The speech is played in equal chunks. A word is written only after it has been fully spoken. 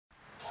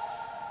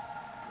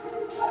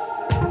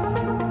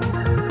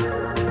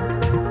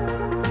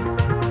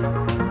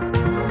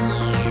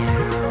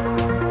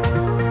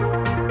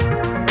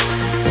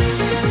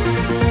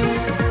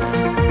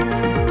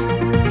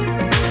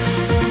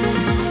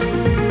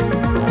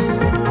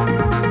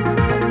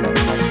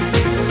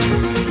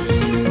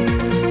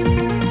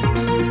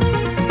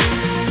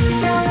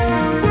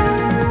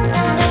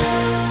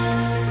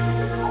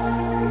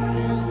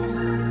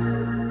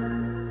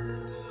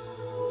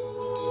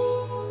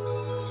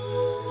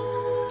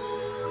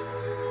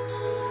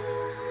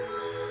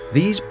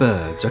These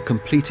birds are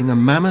completing a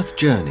mammoth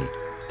journey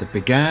that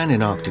began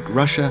in Arctic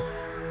Russia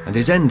and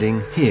is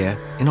ending here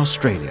in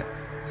Australia.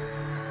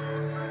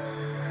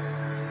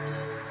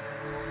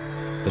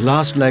 The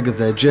last leg of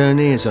their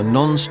journey is a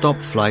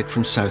non-stop flight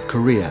from South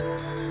Korea,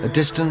 a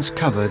distance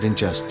covered in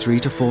just 3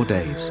 to 4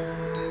 days.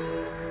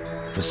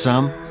 For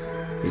some,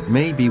 it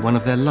may be one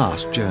of their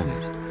last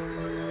journeys.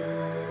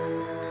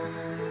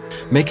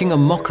 Making a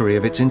mockery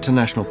of its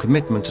international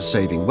commitment to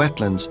saving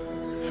wetlands,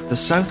 the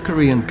South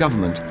Korean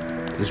government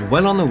is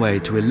well on the way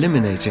to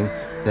eliminating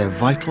their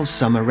vital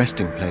summer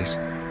resting place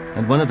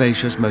and one of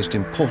Asia's most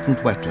important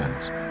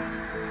wetlands.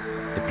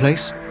 The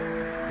place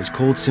is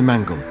called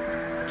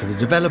Saemangeum. To the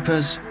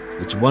developers,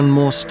 it's one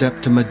more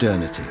step to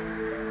modernity.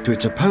 To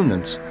its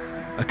opponents,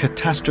 a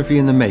catastrophe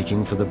in the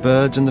making for the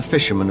birds and the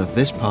fishermen of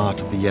this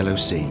part of the Yellow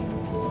Sea.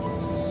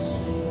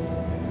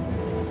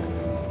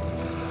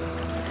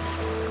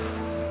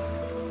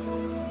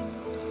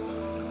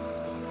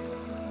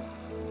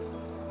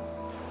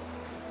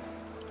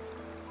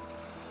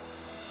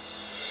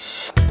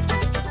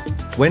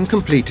 When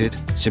completed,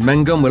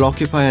 Saemangeum will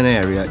occupy an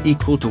area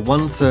equal to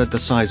 1/3 the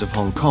size of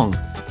Hong Kong,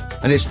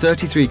 and its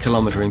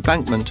 33-kilometre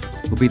embankment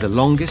will be the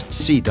longest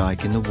sea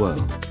dike in the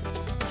world.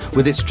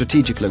 With its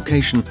strategic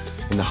location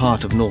in the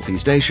heart of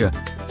Northeast Asia,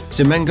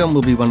 Saemangeum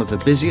will be one of the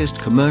busiest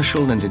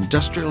commercial and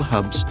industrial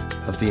hubs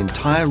of the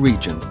entire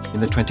region in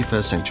the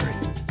 21st century.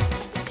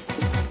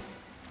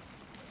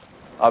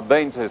 I've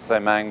been to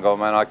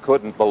Saemangeum and I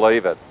couldn't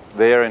believe it,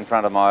 there in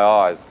front of my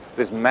eyes.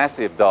 This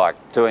massive dike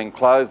to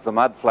enclose the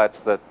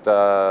mudflats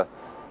that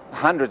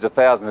hundreds of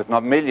thousands, if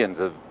not millions,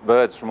 of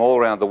birds from all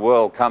around the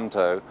world come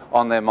to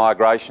on their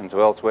migration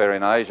to elsewhere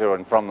in Asia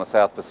and from the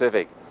South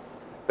Pacific.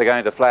 They're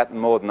going to flatten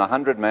more than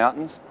 100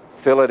 mountains,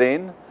 fill it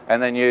in,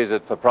 and then use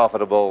it for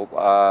profitable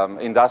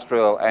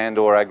industrial and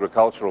or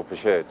agricultural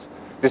pursuits,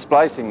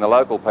 displacing the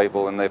local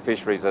people and their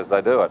fisheries as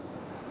they do it.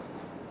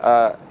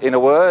 In a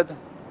word,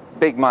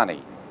 big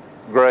money,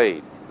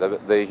 greed,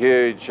 the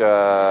huge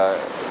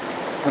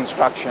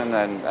construction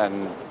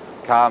and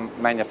car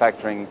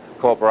manufacturing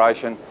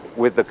corporation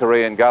with the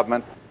Korean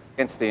government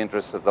against the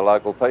interests of the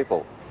local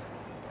people.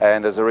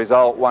 And as a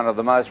result, one of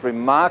the most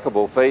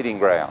remarkable feeding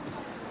grounds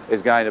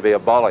is going to be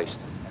abolished.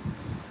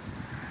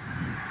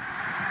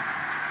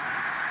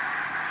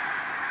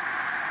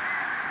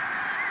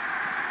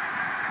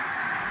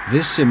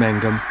 This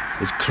Saemangeum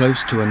is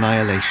close to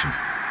annihilation.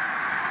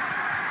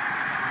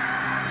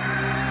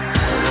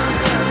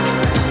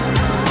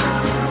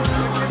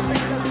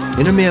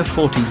 In a mere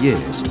 40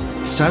 years,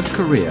 South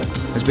Korea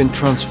has been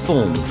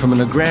transformed from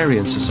an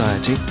agrarian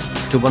society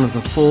to one of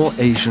the 4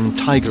 Asian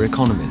tiger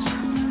economies.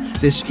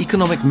 This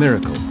economic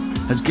miracle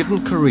has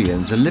given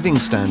Koreans a living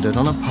standard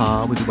on a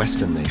par with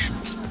Western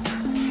nations.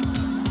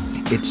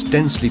 It's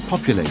densely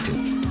populated,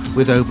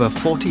 with over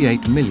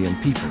 48 million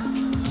people.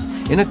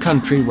 In a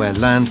country where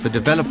land for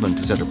development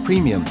is at a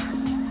premium,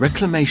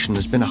 reclamation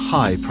has been a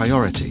high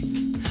priority,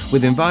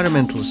 with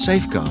environmental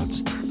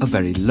safeguards a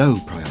very low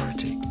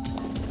priority.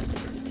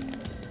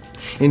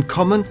 In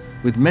common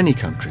with many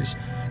countries,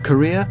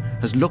 Korea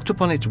has looked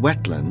upon its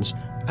wetlands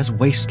as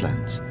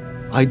wastelands,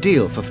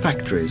 ideal for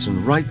factories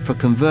and ripe for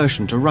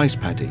conversion to rice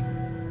paddy.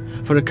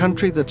 For a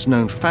country that's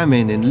known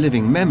famine in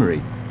living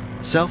memory,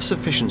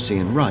 self-sufficiency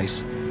in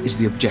rice is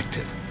the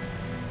objective.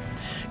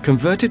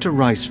 Converted to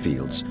rice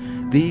fields,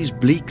 these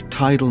bleak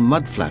tidal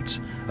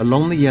mudflats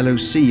along the Yellow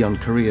Sea on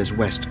Korea's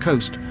west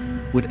coast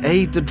would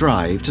aid the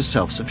drive to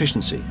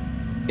self-sufficiency.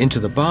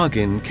 Into the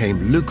bargain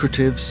came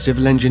lucrative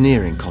civil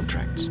engineering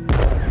contracts.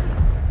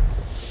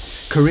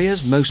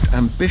 Korea's most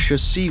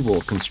ambitious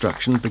seawall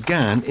construction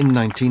began in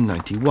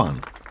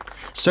 1991.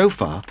 So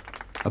far,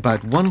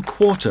 about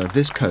 1/4 of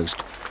this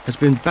coast has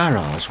been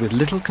barraged with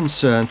little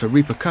concern for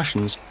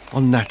repercussions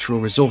on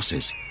natural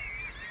resources.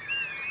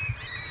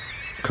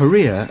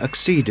 Korea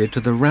acceded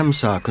to the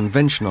Ramsar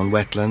Convention on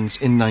Wetlands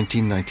in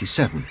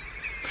 1997.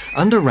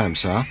 Under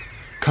Ramsar,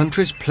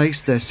 countries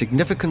placed their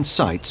significant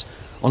sites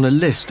on a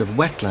list of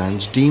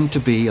wetlands deemed to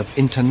be of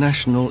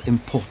international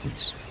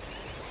importance.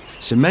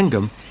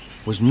 Saemangeum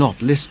was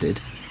not listed,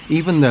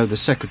 even though the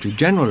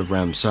Secretary-General of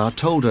Ramsar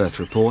told Earth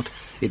Report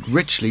it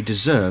richly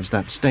deserves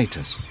that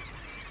status.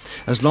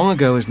 As long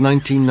ago as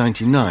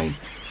 1999,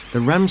 the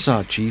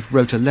Ramsar chief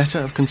wrote a letter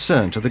of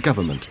concern to the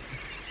government.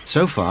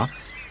 So far,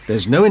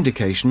 there's no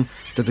indication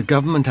that the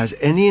government has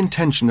any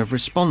intention of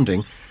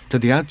responding to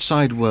the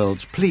outside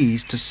world's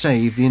pleas to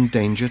save the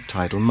endangered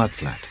tidal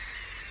mudflat.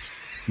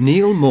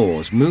 Neil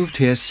Moores moved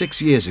here 6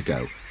 years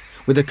ago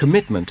with a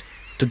commitment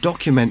to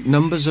document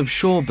numbers of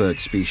shorebird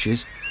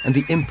species and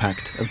the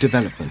impact of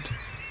development.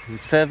 The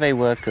survey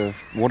work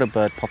of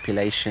waterbird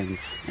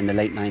populations in the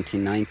late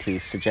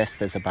 1990s suggests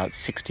there's about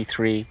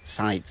 63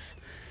 sites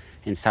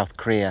in South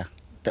Korea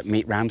that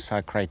meet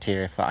Ramsar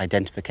criteria for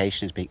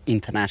identification as being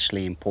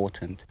internationally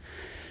important.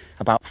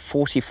 About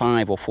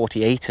 45 or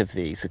 48 of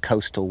these are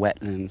coastal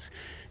wetlands,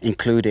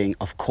 including,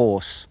 of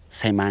course,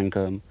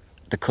 Saemangeum,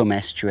 the Kum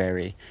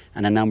estuary,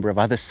 and a number of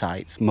other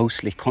sites,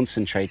 mostly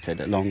concentrated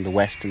along the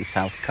west and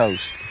south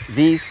coast.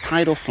 These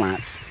tidal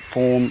flats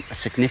form a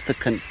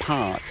significant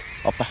part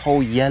of the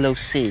whole Yellow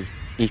Sea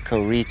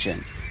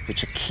ecoregion,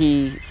 which are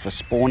key for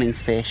spawning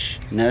fish,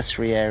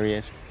 nursery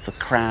areas, for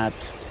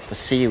crabs, for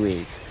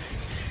seaweeds.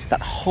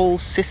 That whole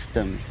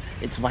system,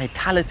 its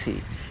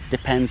vitality,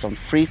 depends on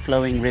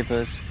free-flowing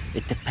rivers,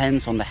 it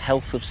depends on the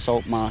health of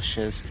salt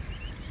marshes,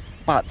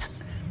 but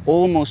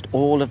almost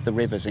all of the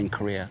rivers in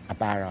Korea are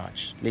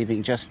barraged,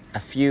 leaving just a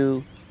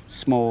few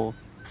small,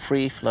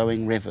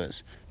 free-flowing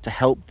rivers to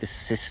help this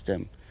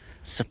system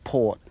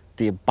support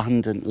the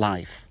abundant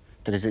life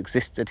that has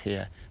existed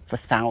here for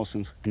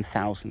thousands and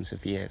thousands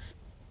of years.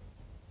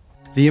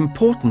 The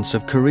importance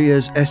of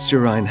Korea's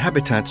estuarine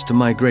habitats to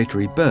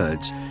migratory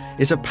birds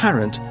is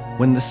apparent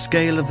when the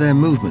scale of their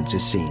movements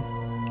is seen.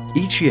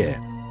 Each year,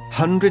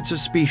 hundreds of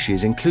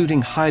species,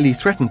 including highly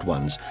threatened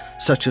ones,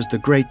 such as the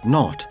great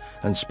knot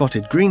and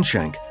spotted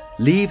greenshank,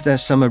 leave their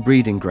summer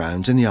breeding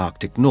grounds in the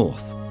Arctic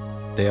North.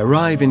 They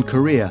arrive in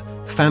Korea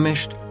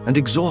famished and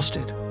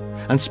exhausted,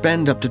 and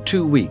spend up to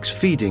 2 weeks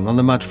feeding on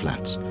the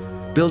mudflats,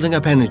 building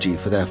up energy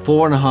for their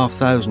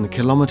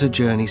 4,500-kilometre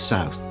journey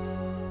south.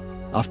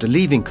 After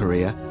leaving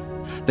Korea,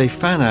 they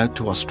fan out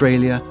to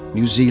Australia,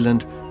 New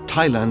Zealand,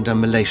 Thailand and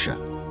Malaysia.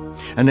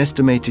 An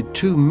estimated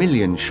 2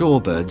 million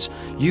shorebirds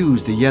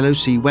use the Yellow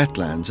Sea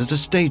wetlands as a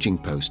staging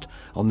post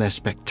on their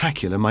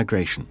spectacular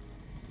migration.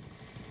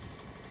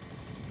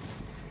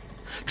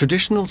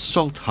 Traditional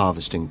salt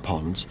harvesting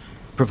ponds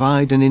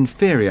provide an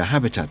inferior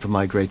habitat for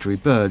migratory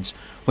birds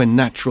when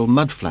natural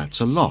mudflats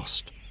are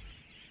lost.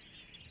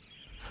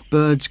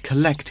 Birds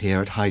collect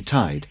here at high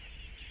tide.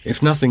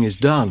 If nothing is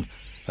done,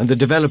 and the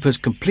developers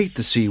complete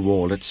the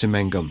seawall at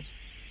Saemangeum,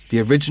 the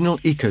original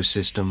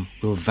ecosystem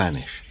will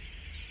vanish.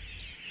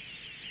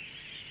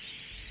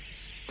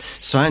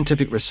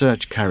 Scientific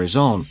research carries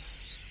on,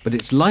 but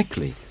it's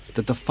likely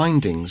that the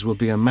findings will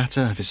be a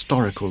matter of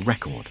historical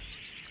record.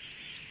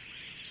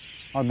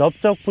 There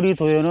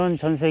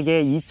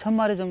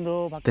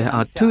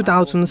are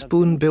 2,000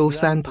 spoonbill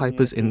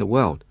sandpipers in the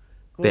world.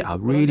 They are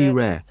really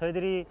rare.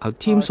 Our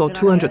team saw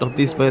 200 of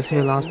these birds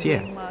here last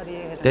year.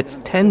 That's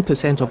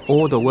 10% of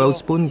all the world's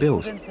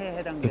spoonbills.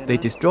 If they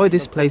destroy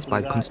this place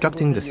by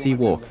constructing the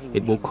seawall,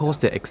 it will cause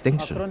their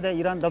extinction.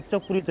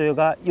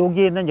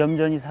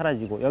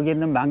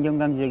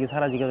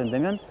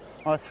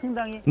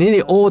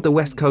 Nearly all the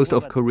west coast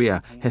of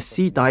Korea has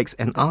sea dikes,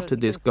 and after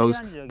this goes,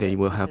 they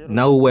will have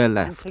nowhere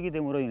left.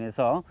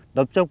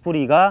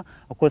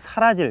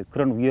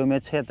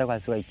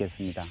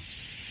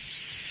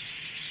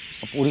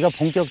 우리가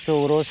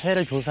본격적으로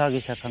새를 조사하기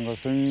시작한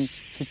것은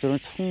실제로는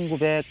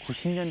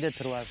 1990년대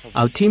들어와서.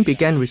 Our team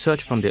began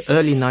research from the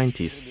early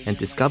 90s and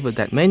discovered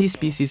that many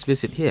species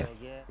visit here.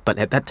 But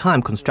at that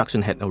time,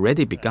 construction had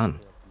already begun.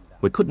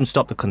 We couldn't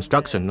stop the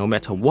construction no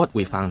matter what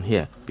we found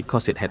here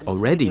because it had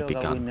already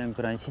begun.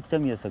 그런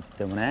시점이었기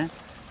때문에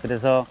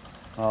그래서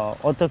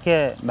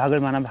어떻게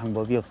막을 만한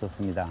방법이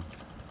없었습니다.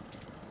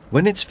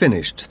 When it's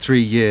finished 3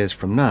 years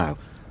from now,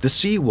 the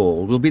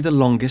seawall will be the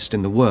longest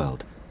in the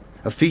world.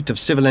 A feat of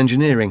civil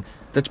engineering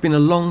that's been a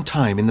long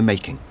time in the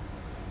making.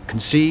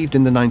 Conceived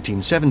in the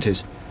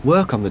 1970s,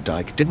 work on the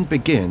dike didn't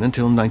begin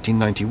until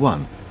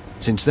 1991.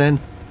 Since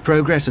then,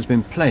 progress has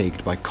been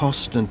plagued by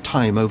cost and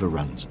time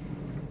overruns.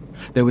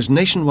 There was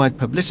nationwide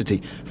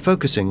publicity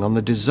focusing on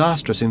the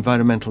disastrous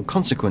environmental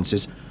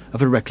consequences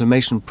of a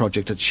reclamation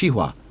project at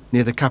Sihwa,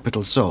 near the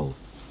capital Seoul.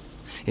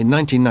 In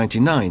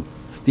 1999,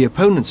 the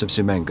opponents of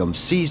Saemangeum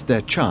seized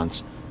their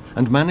chance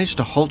and managed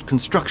to halt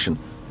construction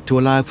to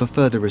allow for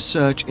further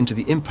research into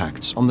the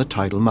impacts on the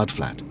tidal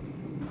mudflat.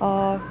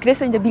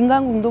 그래서 이제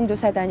민간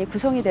공동조사단이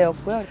구성이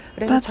되었고요.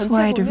 That's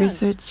why the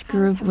research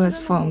group was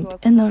formed,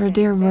 and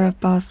there were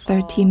about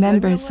 30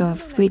 members,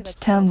 of which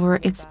 10 were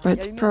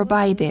experts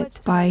provided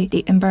by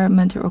the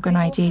environmental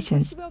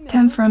organizations,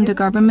 10 from the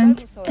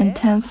government and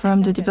 10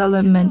 from the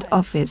development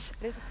office.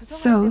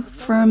 So,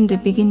 from the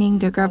beginning,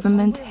 the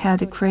government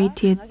had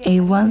created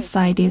a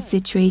one-sided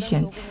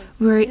situation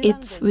where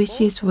its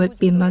wishes would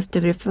be most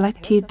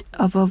reflected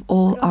above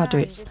all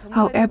others.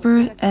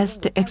 However, as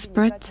the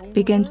experts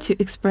began to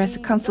express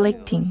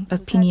conflicting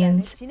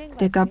opinions,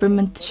 the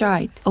government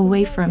shied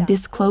away from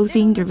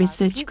disclosing the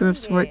research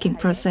group's working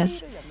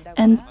process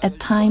and at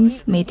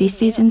times made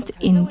decisions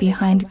in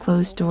behind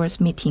closed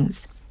doors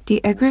meetings.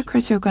 The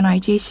agriculture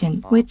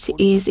organization, which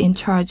is in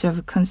charge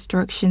of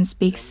construction,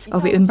 speaks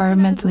of an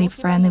environmentally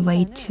friendly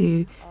way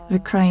to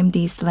reclaim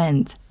these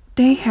lands.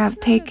 They have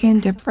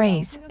taken the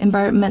phrase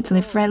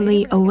environmentally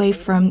friendly away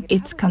from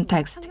its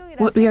context.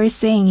 What we are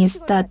saying is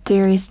that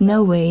there is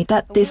no way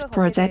that this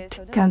project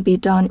can be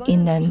done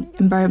in an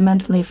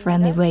environmentally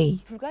friendly way.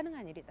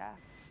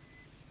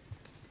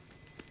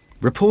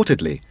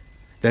 Reportedly,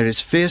 there is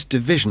fierce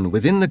division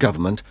within the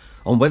government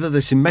on whether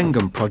the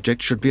Saemangeum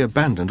project should be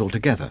abandoned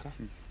altogether.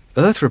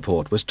 Earth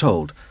Report was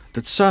told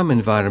that some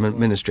Environment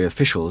Ministry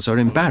officials are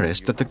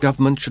embarrassed that the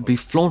government should be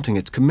flaunting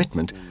its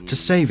commitment to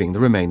saving the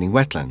remaining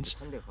wetlands.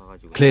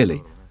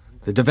 Clearly,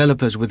 The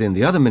developers within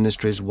the other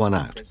ministries won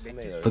out,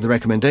 for the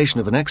recommendation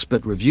of an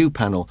expert review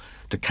panel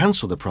to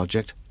cancel the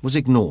project was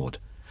ignored,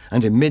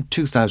 and in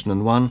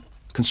mid-2001,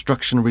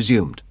 construction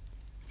resumed.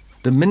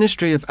 The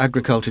Ministry of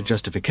Agriculture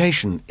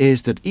justification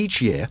is that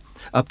each year,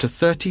 up to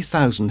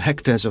 30,000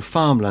 hectares of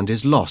farmland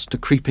is lost to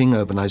creeping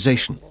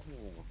urbanization.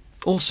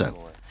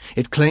 Also,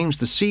 it claims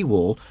the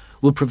seawall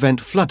will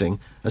prevent flooding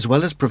as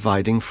well as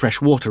providing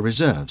freshwater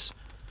reserves.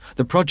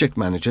 The project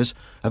managers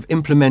have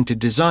implemented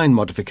design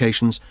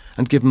modifications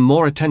and given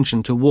more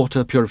attention to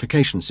water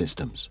purification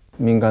systems.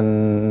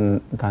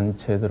 민간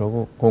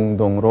단체들하고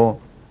공동으로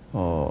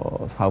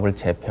사업을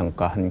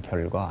재평가한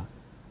결과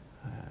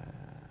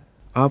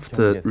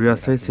After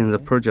reassessing the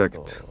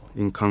project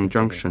in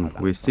conjunction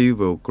with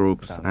civil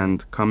groups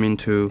and coming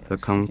to the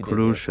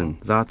conclusion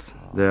that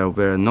there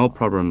were no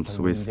problems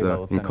with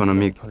the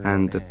economic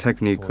and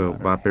technical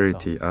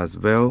viability as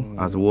well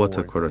as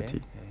water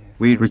quality,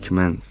 we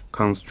recommenced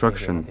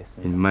construction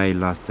in May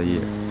last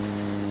year.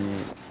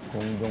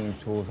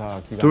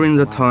 During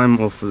the time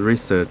of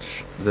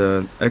research,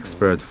 the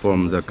experts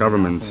from the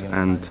government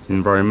and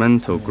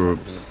environmental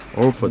groups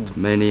offered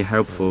many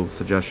helpful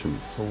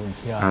suggestions,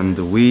 and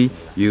we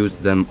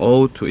used them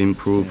all to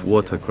improve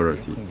water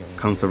quality,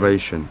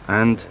 conservation,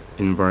 and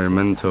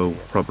environmental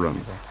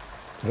problems.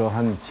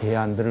 그러한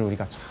제안들을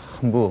우리가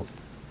전부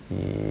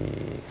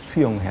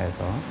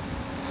수용해서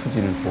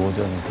수질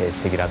보존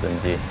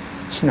대책이라든지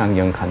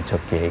친환경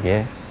간척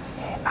계획에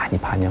많이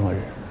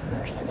반영을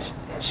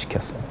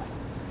시켰습니다.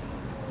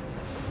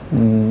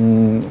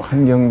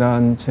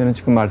 환경단체는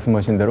지금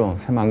말씀하신 대로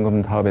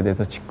새만금 사업에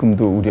대해서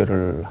지금도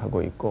우려를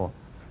하고 있고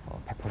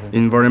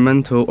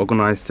Environmental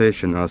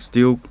organizations are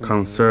still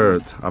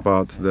concerned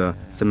about the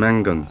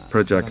Saemangeum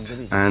project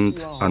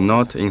and are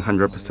not in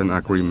 100%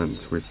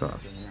 agreement with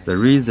us. The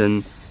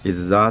reason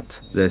is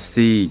that they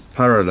see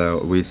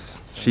parallel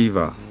with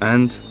Shiva,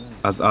 and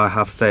as I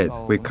have said,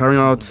 we carry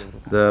out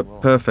the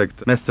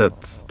perfect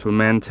methods to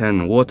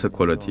maintain water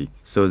quality,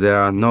 so there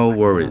are no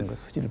worries.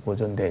 수질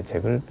보존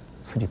대책을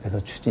수립해서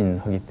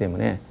추진하기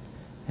때문에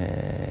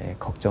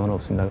걱정은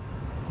없습니다.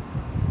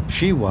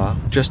 Shiwa,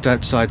 just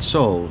outside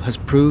Seoul, has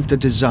proved a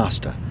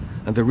disaster,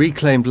 and the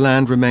reclaimed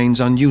land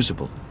remains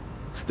unusable.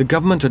 The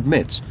government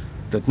admits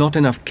that not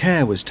enough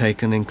care was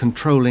taken in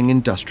controlling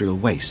industrial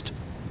waste.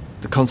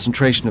 The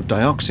concentration of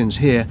dioxins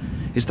here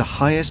is the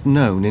highest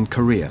known in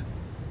Korea.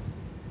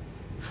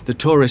 The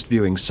tourist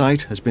viewing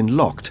site has been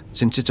locked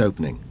since its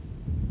opening.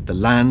 The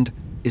land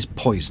is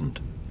poisoned.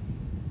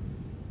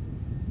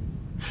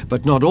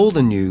 But not all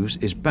the news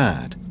is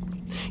bad.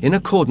 In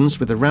accordance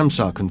with the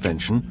Ramsar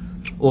Convention,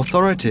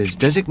 authorities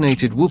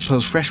designated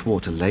Wupo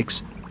freshwater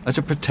lakes as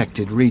a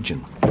protected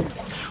region.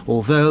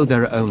 Although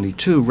there are only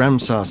 2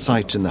 Ramsar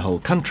sites in the whole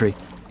country,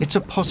 it's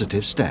a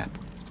positive step.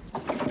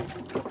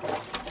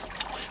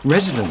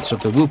 Residents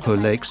of the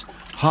Wupo lakes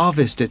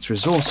harvest its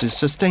resources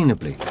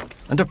sustainably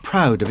and are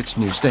proud of its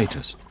new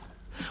status.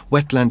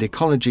 Wetland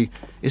ecology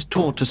is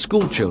taught to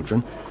school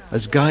children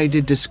as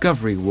guided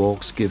discovery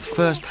walks give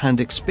first-hand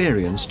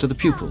experience to the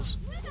pupils.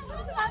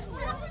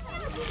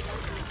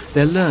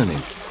 They're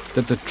learning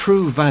that the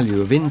true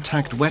value of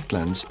intact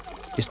wetlands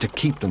is to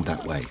keep them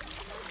that way.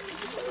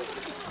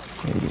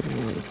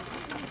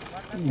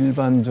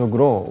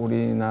 일반적으로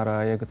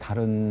우리나라의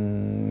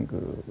다른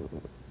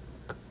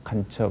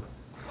간척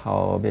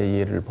사업의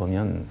예를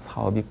보면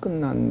사업이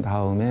끝난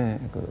다음에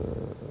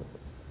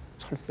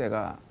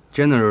철새가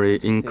Generally,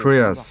 in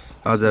Korea's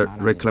other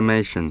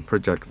reclamation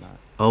projects,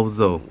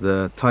 although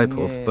the type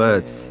of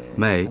birds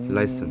may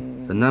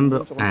lessen, the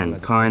number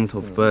and kind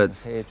of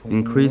birds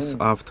increase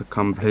after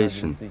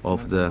completion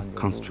of the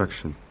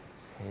construction.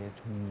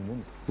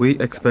 We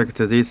expect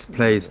this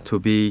place to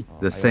be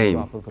the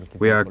same.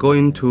 We are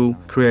going to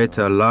create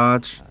a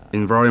large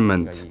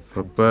environment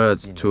for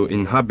birds to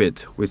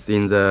inhabit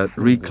within the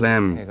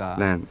reclaimed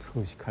land.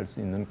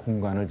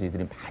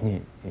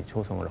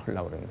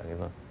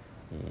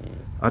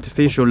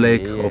 Artificial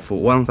lake of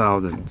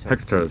 1,000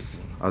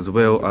 hectares as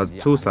well as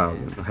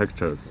 2,000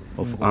 hectares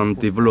of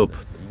undeveloped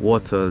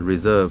water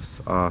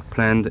reserves are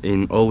planned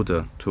in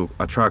order to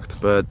attract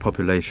bird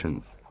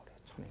populations.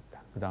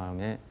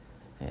 그다음에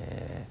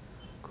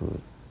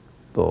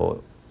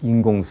또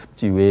인공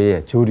습지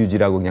외에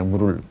저류지라고 그냥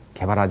물을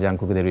개발하지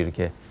않고 그대로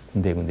이렇게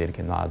군데군데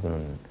이렇게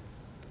놔두는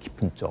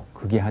깊은 쪽,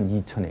 그게 한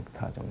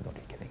 2,000헥타 정도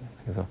이렇게 됩니다.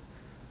 그래서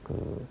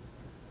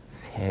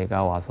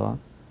새가 와서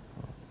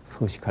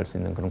서식할 수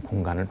있는 그런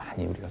공간을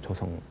많이 우리가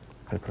조성할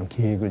그런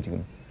계획을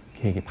지금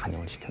계획에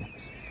반영을 시켜놓고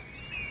있습니다.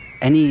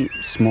 Any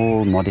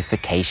small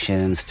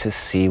modifications to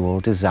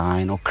seawall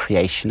design or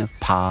creation of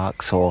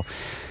parks or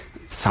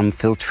some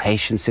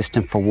filtration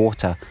system for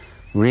water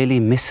really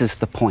misses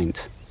the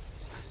point.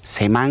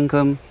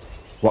 Saemangeum,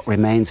 what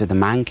remains of the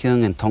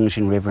Saemangeum and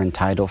Tongjin River and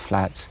tidal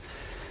flats,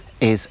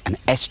 is an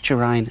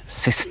estuarine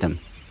system.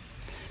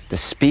 The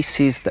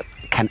species that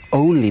can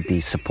only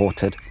be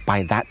supported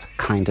by that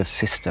kind of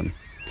system.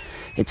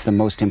 It's the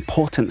most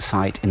important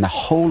site in the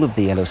whole of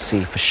the Yellow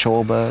Sea for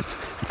shorebirds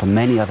and for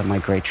many other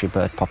migratory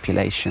bird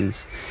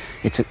populations.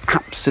 It's an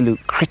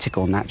absolute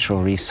critical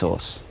natural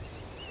resource.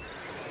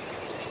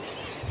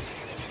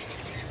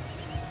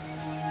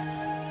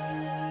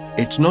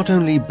 It's not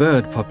only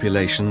bird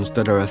populations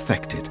that are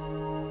affected.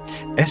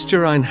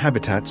 Estuarine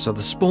habitats are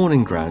the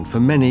spawning ground for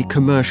many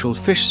commercial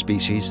fish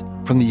species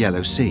from the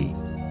Yellow Sea.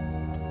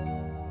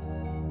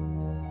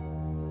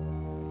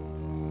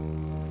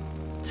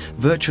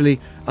 Virtually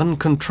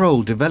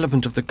uncontrolled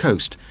development of the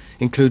coast,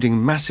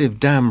 including massive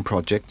dam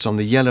projects on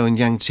the Yellow and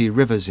Yangtze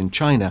rivers in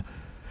China,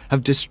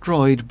 have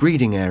destroyed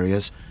breeding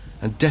areas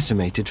and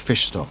decimated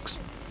fish stocks.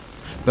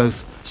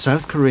 Both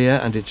South Korea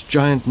and its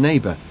giant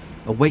neighbour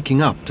are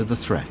waking up to the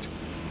threat.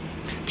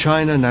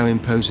 China now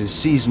imposes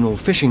seasonal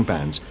fishing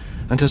bans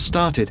and has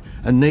started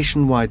a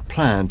nationwide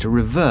plan to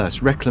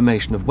reverse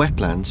reclamation of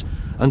wetlands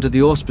under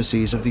the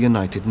auspices of the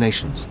United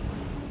Nations.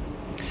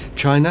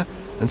 China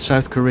and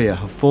South Korea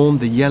have formed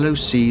the Yellow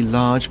Sea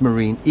Large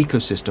Marine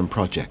Ecosystem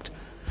Project,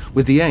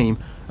 with the aim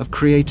of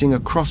creating a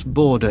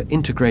cross-border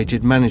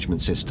integrated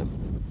management system.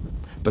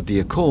 But the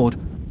accord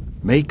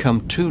may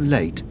come too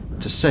late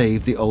to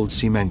save the old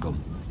Saemangeum.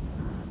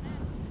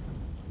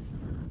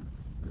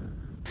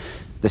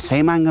 The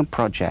Saemangeum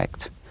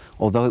project,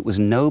 although it was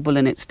noble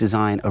in its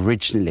design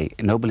originally,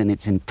 noble in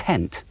its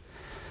intent,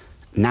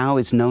 now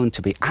is known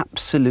to be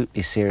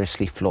absolutely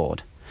seriously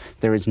flawed.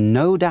 There is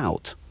no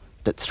doubt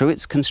that through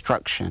its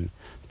construction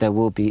there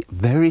will be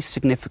very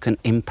significant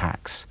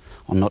impacts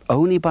on not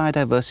only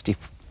biodiversity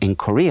in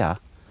Korea,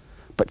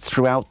 but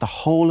throughout the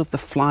whole of the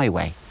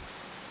flyway.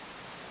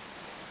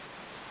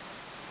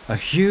 A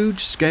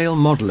huge-scale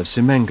model of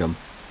Saemangeum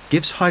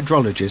gives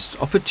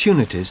hydrologists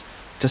opportunities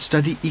to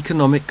study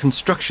economic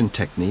construction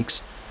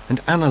techniques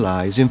and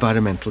analyse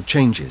environmental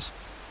changes.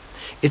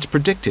 It's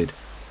predicted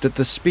that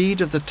the speed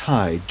of the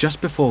tide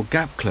just before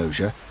gap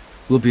closure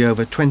will be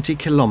over 20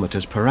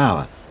 kilometres per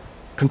hour.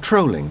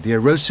 Controlling the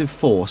erosive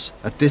force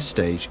at this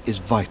stage is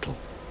vital.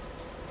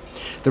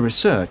 The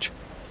research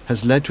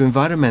has led to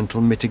environmental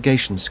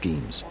mitigation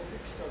schemes.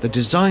 The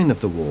design of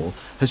the wall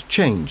has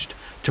changed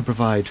to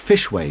provide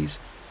fishways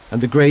and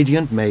the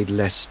gradient made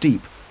less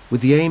steep, with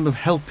the aim of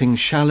helping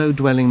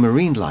shallow-dwelling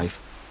marine life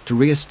to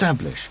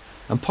re-establish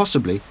and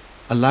possibly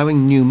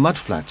allowing new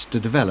mudflats to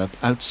develop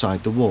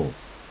outside the wall.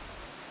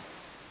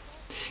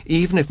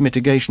 Even if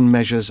mitigation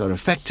measures are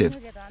effective,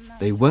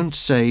 they won't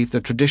save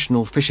the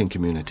traditional fishing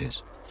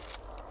communities.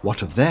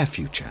 What of their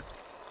future?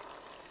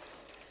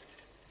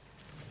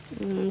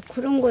 We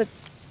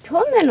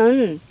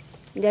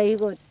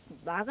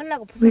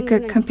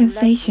got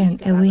compensation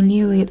and we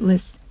knew it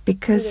was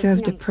because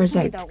of the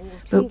project,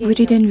 but we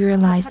didn't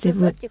realize it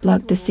would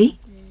block the sea.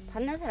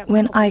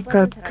 When I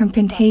got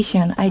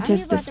compensation, I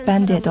just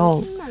spent it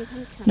all.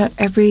 Not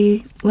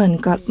everyone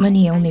got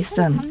money, only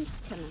some.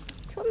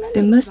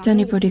 The most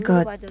anybody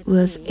got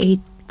was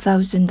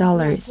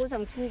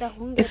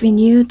 $8,000. If we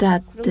knew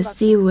that the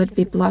sea would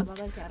be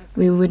blocked,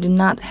 we would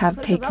not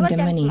have taken the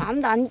money.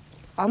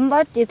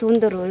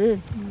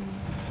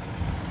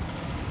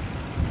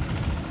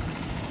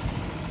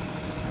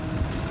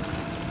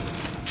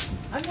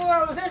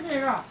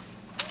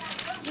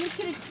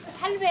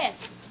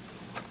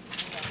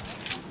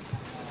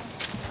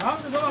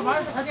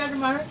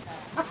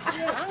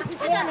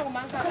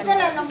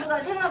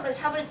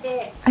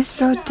 I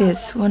saw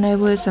this when I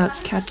was out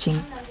catching.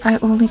 I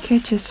only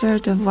catch a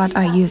third of what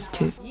I used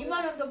to.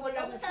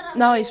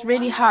 Now it's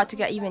really hard to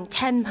get even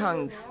 10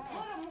 pounds.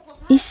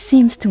 It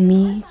seems to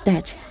me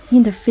that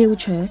in the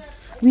future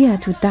we are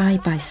to die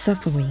by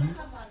suffering.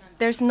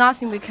 There's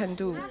nothing we can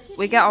do.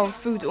 We get our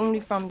food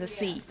only from the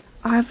sea.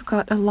 I've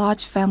got a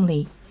large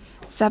family,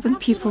 7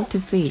 people to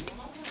feed.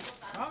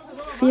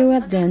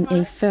 Fewer than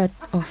a third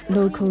of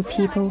local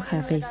people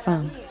have a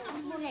farm.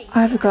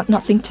 I've got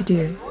nothing to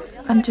do.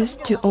 I'm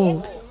just too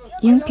old.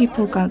 Young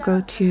people can't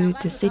go to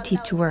the city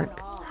to work.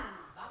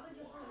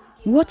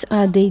 What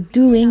are they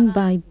doing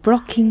by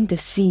blocking the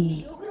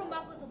sea?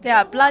 They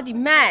are bloody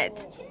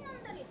mad.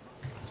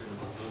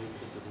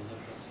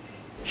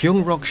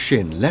 Hyung-rok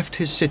Shin left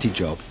his city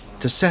job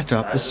to set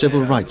up the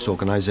civil rights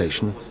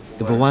organisation,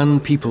 the Boan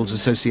People's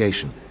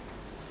Association.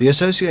 The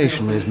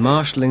association is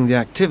marshalling the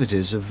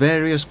activities of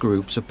various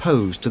groups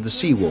opposed to the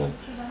seawall,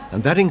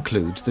 and that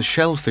includes the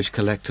shellfish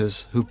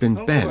collectors who've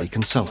been barely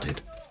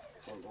consulted.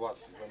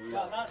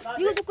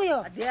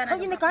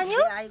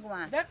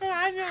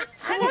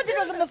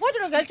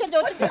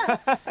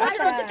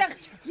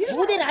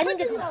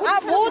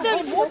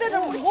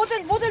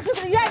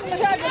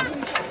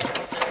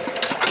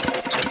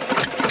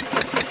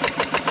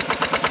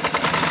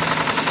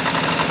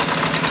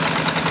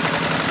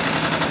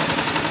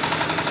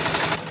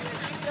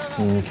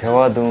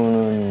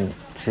 개화도는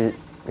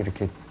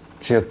이렇게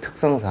지역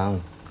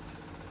특성상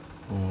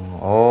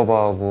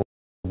어업하고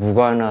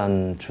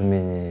무관한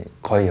주민이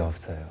거의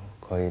없어요.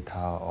 거의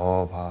다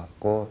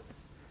어업하고.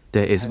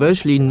 There is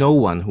virtually no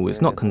one who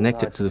is not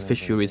connected to the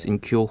fisheries in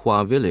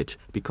Kyohwa village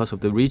because of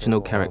the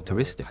regional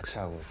characteristics.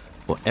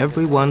 For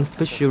everyone,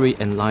 fishery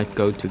and life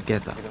go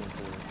together.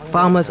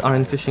 Farmers are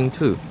in fishing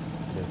too.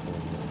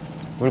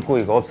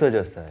 물고기가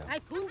없어졌어요.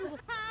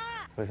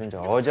 그래서 이제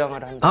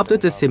어장을 한 After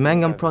the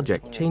Saemangeum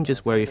project,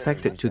 changes were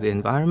effected to the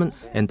environment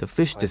and the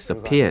fish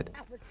disappeared.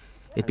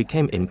 It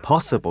became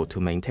impossible to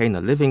maintain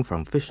a living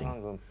from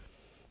fishing.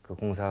 그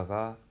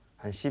공사가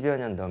한 10여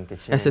년 넘게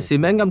As the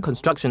Saemangeum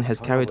construction has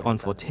carried on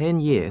for 10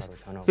 years,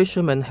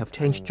 fishermen have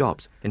changed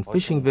jobs and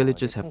fishing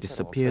villages have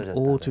disappeared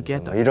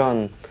altogether.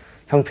 이런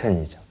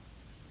형편이죠.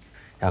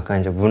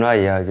 약간 이제 문화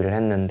이야기를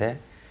했는데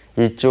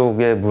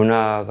이쪽의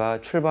문화가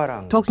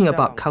출발한 Talking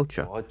about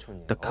culture,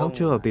 the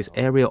culture of this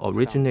area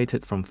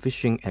originated from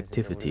fishing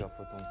activity.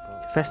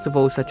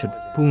 Festivals such as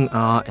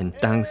Pung-a and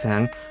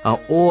Dangsang are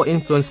all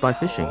influenced by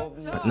fishing,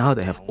 but now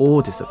they have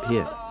all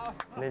disappeared.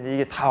 근데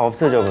이게 다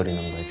없어져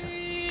버리는 거죠.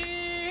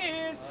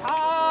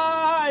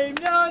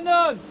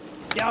 살면은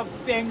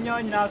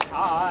몇백년이나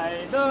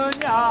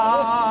살느냐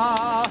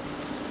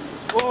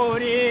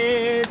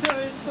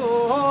우리들도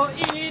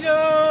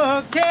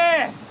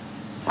이렇게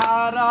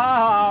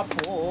살아봅시다.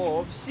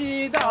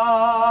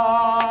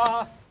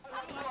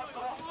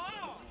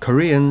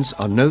 Koreans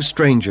are no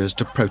strangers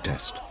to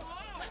protest.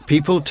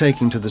 People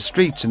taking to the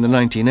streets in the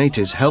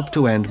 1980s helped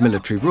to end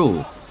military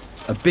rule,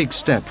 a big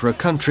step for a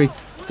country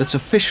that's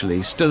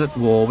officially still at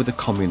war with the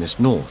communist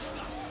north.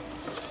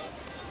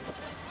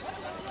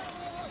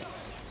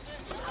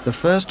 The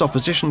first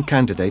opposition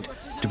candidate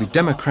to be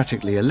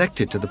democratically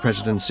elected to the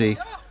presidency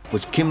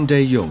was Kim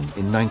Dae-jung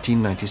in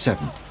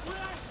 1997.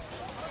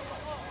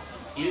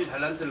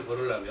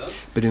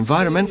 But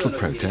environmental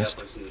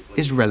protest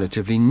is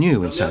relatively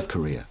new in South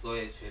Korea.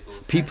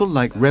 People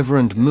like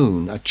Reverend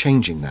Moon are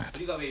changing that.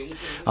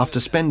 After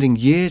spending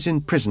years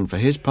in prison for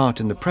his part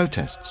in the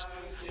protests,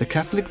 the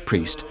Catholic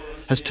priest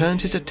has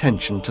turned his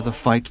attention to the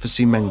fight for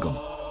Saemangeum.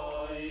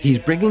 He's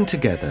bringing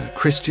together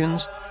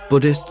Christians,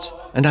 Buddhists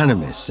and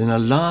animists in a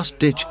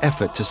last-ditch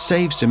effort to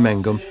save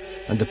Saemangeum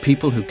and the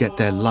people who get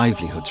their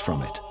livelihoods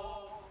from it.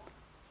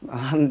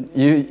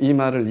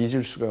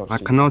 I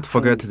cannot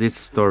forget this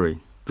story.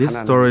 This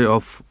story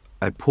of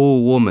a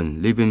poor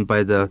woman living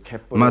by the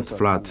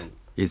mudflat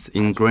is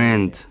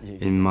ingrained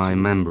in my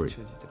memory.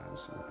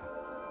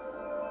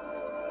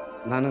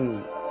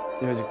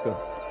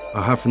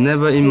 I have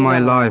never in my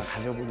life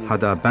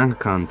had a bank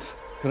account,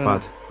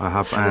 but I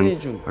have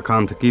an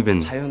account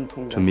given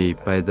to me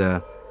by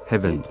the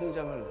heavens.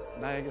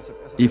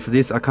 If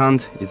this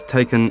account is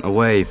taken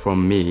away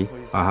from me,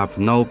 I have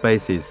no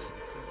basis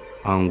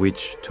on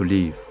which to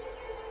live.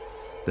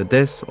 The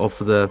death of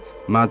the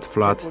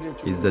mudflat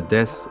is the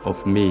death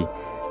of me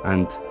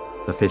and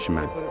the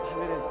fisherman.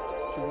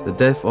 The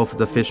death of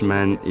the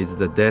fisherman is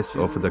the death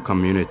of the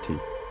community.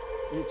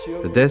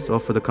 The death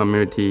of the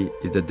community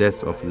is the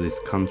death of this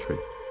country.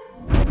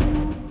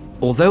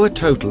 Although a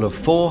total of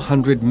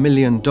 $400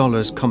 million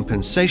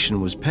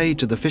compensation was paid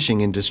to the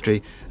fishing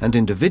industry and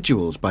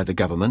individuals by the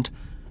government,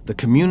 the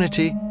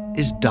community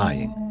is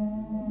dying.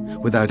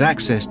 Without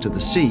access to the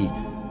sea,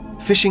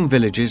 fishing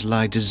villages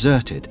lie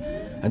deserted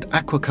and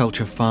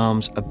aquaculture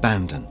farms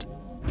abandoned.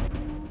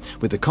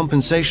 With the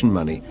compensation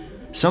money,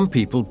 some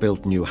people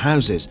built new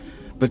houses,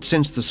 but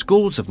since the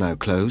schools have now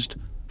closed,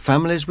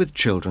 families with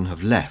children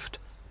have left.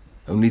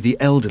 Only the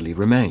elderly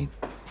remain.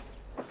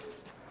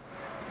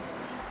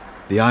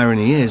 The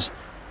irony is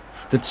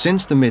that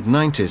since the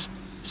mid-90s,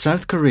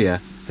 South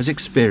Korea has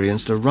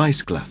experienced a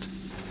rice glut,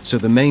 so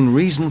the main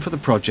reason for the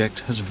project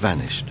has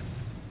vanished.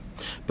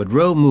 But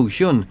Roh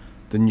Moo-hyun,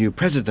 the new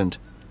president,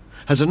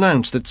 has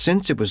announced that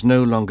since it was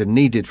no longer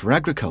needed for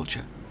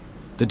agriculture,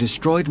 the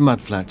destroyed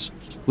mudflats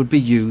would be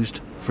used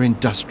for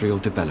industrial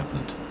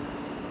development.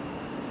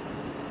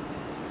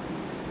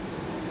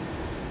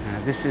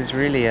 This is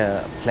really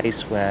a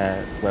place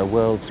where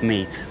worlds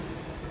meet.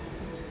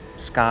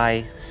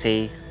 Sky,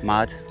 sea,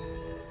 mud,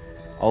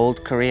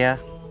 old Korea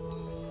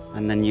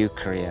and the new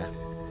Korea,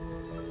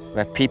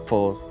 where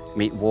people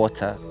meet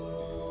water,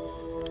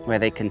 where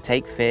they can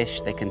take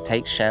fish, they can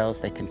take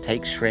shells, they can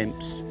take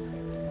shrimps,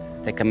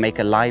 they can make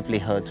a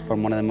livelihood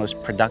from one of the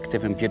most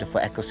productive and beautiful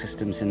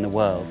ecosystems in the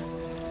world.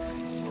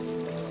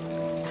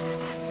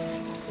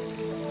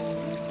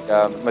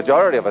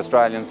 Majority of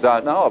Australians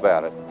don't know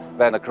about it.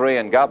 Then the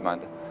Korean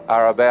government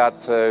are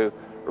about to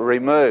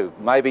remove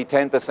maybe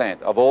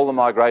 10% of all the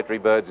migratory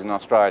birds in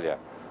Australia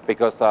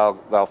because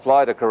they'll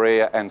fly to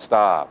Korea and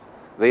starve.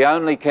 The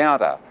only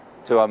counter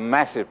to a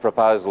massive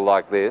proposal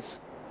like this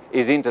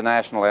is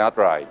international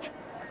outrage.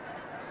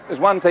 There's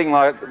one thing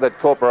that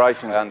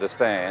corporations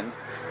understand,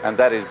 and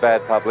that is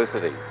bad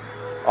publicity.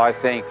 I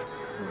think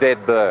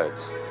dead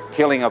birds,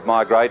 killing of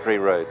migratory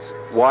routes,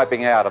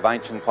 wiping out of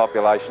ancient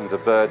populations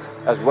of birds,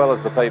 as well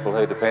as the people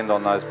who depend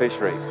on those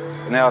fisheries.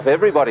 Now, if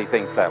everybody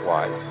thinks that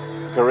way,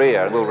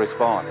 Korea will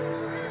respond.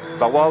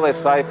 But while they're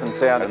safe and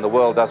sound and the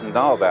world doesn't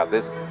know about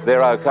this,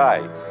 they're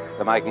okay.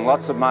 They're making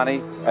lots of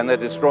money and they're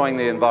destroying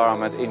the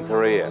environment in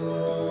Korea.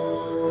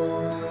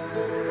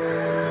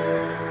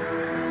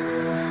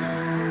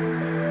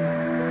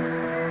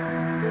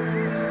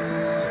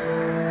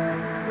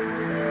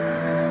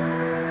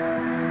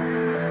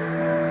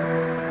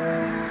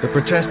 The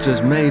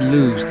protesters may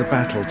lose the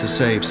battle to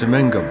save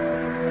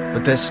Saemangeum,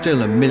 but there's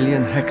still 1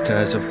 million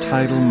hectares of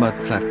tidal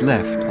mudflat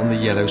left on the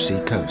Yellow Sea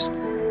coast.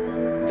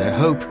 Their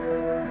hope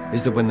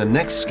is that when the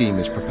next scheme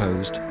is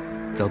proposed,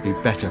 they'll be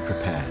better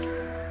prepared.